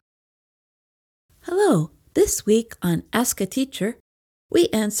Hello, this week on Ask a Teacher, we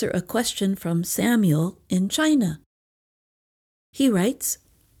answer a question from Samuel in China. He writes,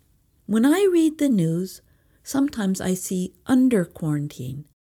 "When I read the news, sometimes I see under quarantine,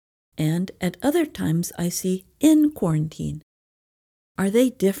 and at other times I see in quarantine. Are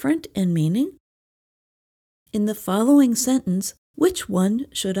they different in meaning? In the following sentence, which one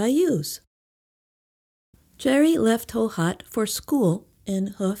should I use?" Jerry left Hohat for school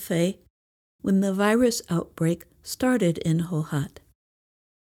in Hefei when the virus outbreak started in Hohat.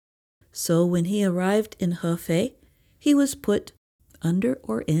 So when he arrived in Hefei, he was put under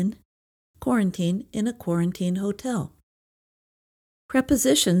or in quarantine in a quarantine hotel.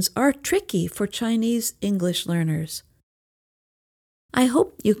 Prepositions are tricky for Chinese English learners. I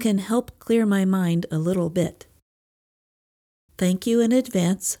hope you can help clear my mind a little bit. Thank you in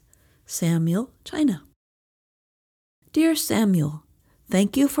advance, Samuel, China. Dear Samuel,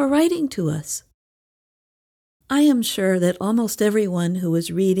 thank you for writing to us. I am sure that almost everyone who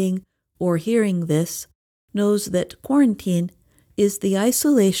is reading or hearing this knows that quarantine is the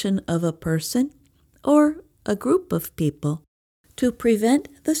isolation of a person or a group of people to prevent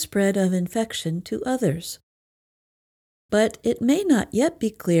the spread of infection to others. But it may not yet be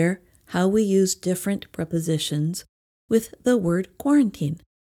clear how we use different prepositions with the word quarantine.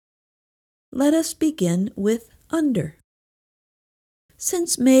 Let us begin with under.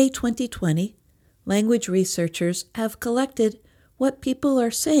 Since May 2020, language researchers have collected what people are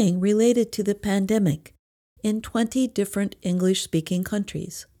saying related to the pandemic in 20 different English-speaking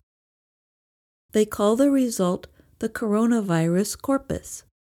countries. They call the result the coronavirus corpus.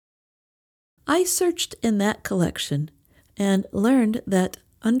 I searched in that collection and learned that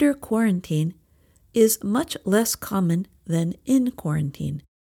under quarantine is much less common than in quarantine.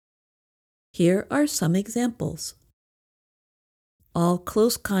 Here are some examples. All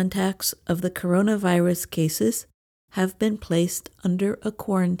close contacts of the coronavirus cases have been placed under a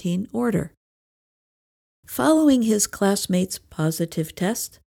quarantine order. Following his classmate's positive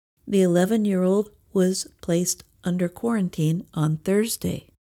test, the 11-year-old was placed under quarantine on Thursday.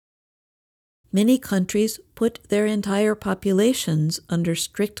 Many countries put their entire populations under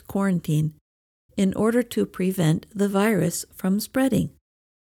strict quarantine in order to prevent the virus from spreading.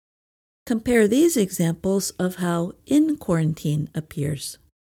 Compare these examples of how in quarantine appears.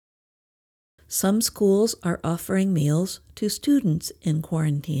 Some schools are offering meals to students in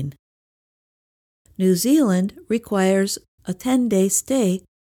quarantine. New Zealand requires a 10-day stay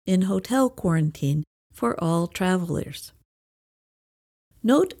in hotel quarantine for all travelers.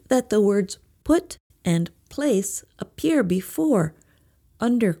 Note that the words put and place appear before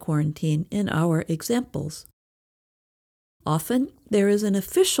under quarantine in our examples. Often, there is an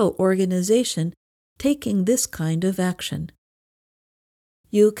official organization taking this kind of action.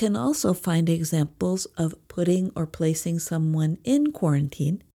 You can also find examples of putting or placing someone in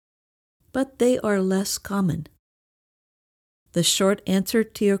quarantine, but they are less common. The short answer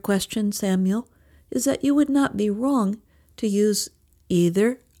to your question, Samuel, is that you would not be wrong to use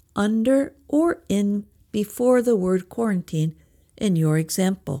either under or in before the word quarantine in your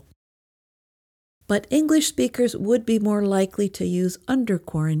example. But English speakers would be more likely to use under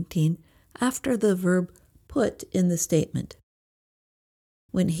quarantine after the verb put in the statement.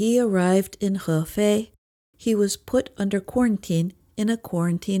 When he arrived in Hefei, he was put under quarantine in a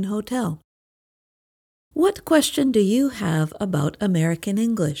quarantine hotel. What question do you have about American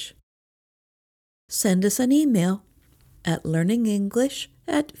English? Send us an email at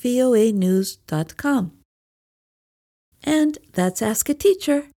learningenglish@voanews.com. And that's Ask a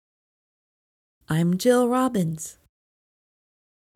Teacher. I'm Jill Robbins.